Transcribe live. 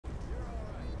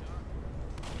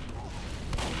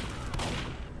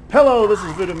Hello, this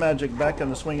is Voodoo Magic back in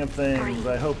the swing of things.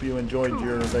 I hope you enjoyed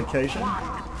your vacation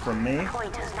from me.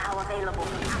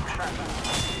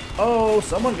 Oh,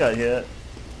 someone got hit.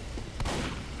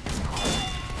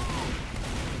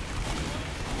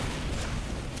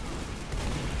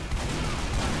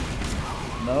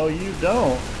 No, you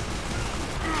don't.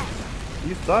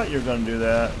 You thought you were going to do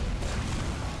that.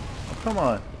 Oh, come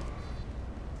on.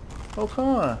 Oh, come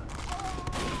on.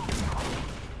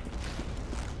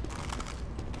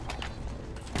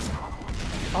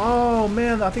 Oh,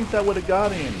 man, I think that would have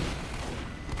got him.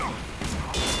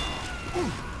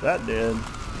 That did.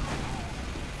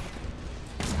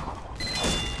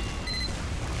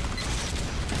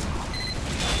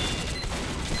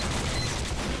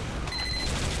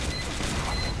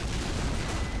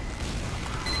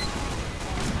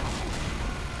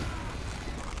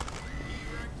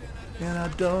 And I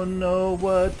don't know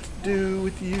what to do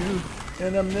with you,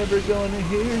 and I'm never going to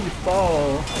hear you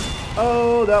fall.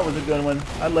 Oh, that was a good one.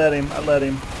 I let him.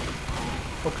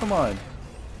 Oh, come on.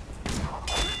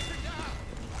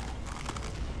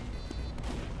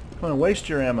 Come on, waste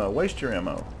your ammo.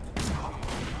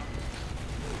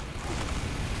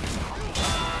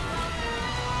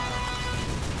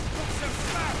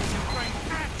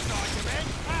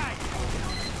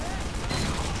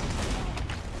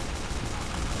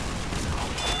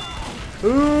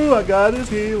 Ooh, I got his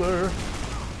healer.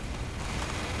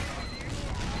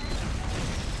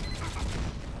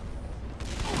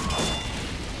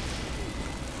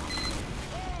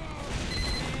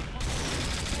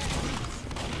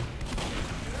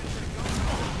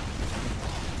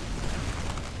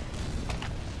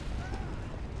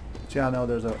 See, I know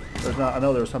I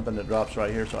know there's something that drops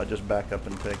right here, so I just back up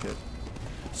and take it.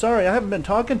 Sorry, I haven't been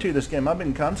talking to you this game. I've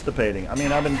been constipating. I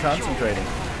mean, I've been concentrating.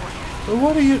 But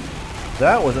what are you?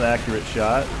 That was an accurate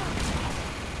shot.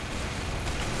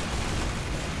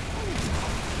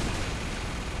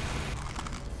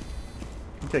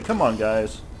 Okay, come on,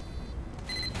 guys.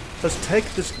 Let's take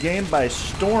this game by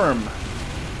storm.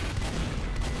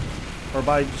 Or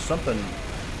by something.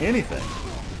 Anything.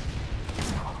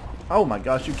 Oh my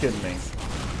gosh, you kidding me.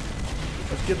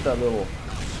 Let's get that little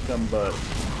scumbag.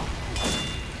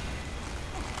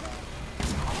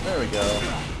 There we go.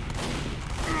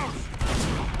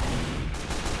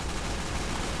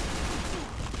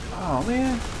 Oh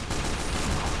man.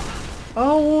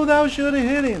 Oh, that should have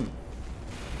hit him.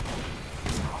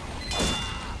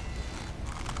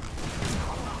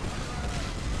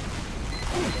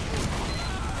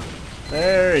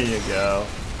 There you go.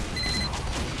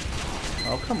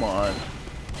 Oh, come on.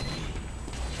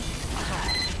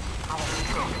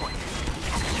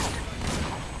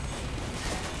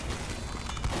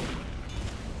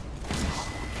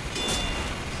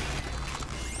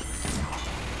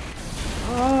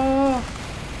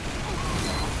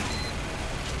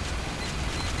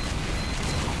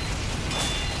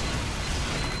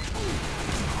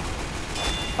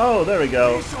 Oh, there we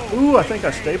go. Ooh, I think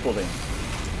I stapled him.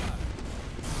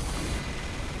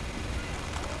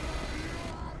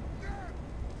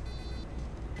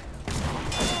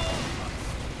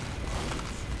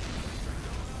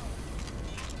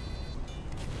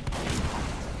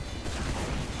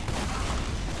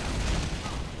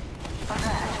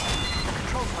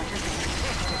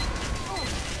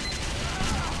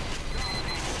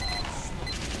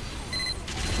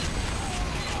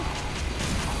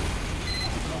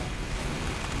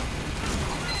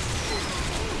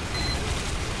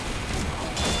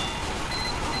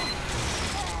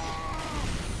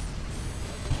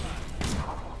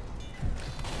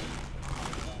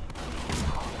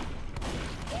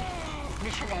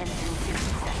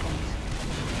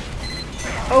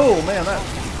 Oh man, that.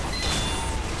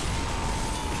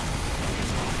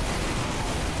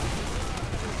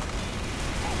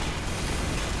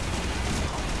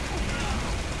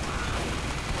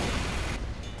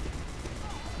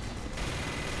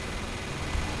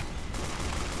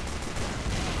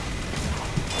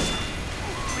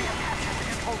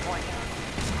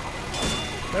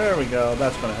 There we go.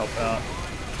 That's going to help out.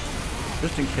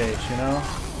 Just in case, you know.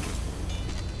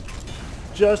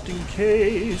 Just in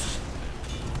case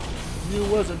you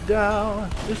wasn't down.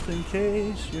 Just in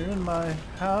case you're in my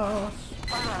house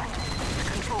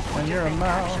and you're a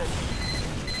mouse.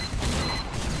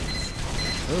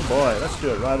 Oh boy, let's do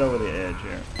it right over the edge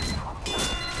here.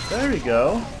 There you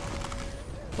go.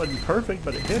 Wasn't perfect,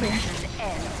 but it hit him.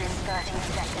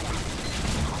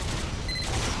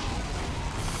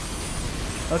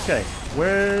 Okay,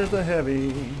 where's the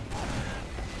heavy?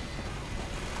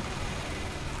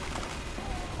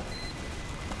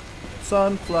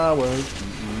 Sunflowers,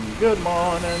 good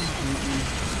morning.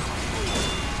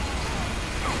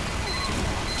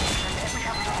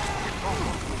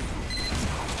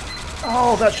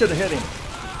 Oh, that should have hit him.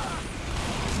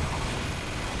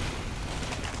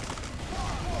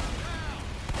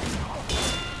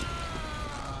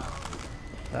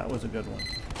 That was a good one.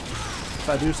 If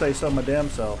I do say so my damn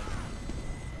self.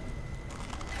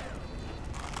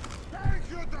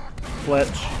 Fletch.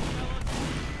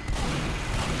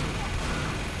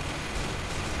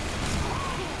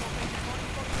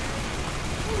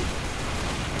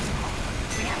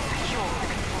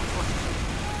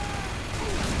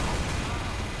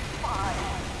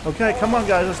 Okay, come on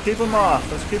guys, let's keep them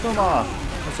off. Let's keep them off.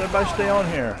 Let's everybody stay on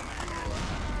here.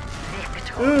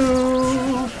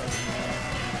 Ooh!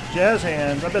 Jazz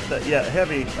hands. I bet that, yeah,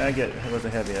 heavy. It was a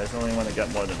heavy. That's the only one that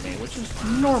got more than me, which is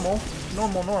normal.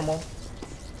 Normal.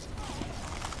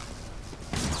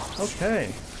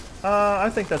 Okay. I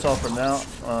think that's all for now.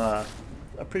 I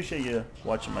appreciate you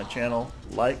watching my channel.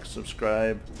 Like,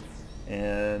 subscribe,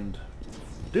 and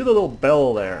do the little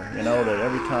bell there, you know, that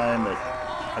every time that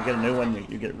I get a new one,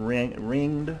 you get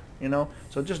ringed, you know.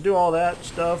 So just do all that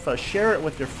stuff. Share it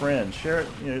with your friends. Share it,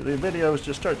 you know, the videos.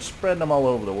 Just start spreading them all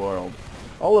over the world.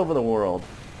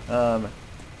 And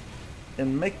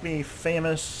make me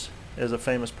famous as a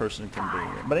famous person can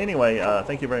be. But anyway,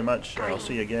 thank you very much. I'll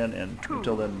see you again, and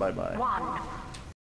until then, bye-bye.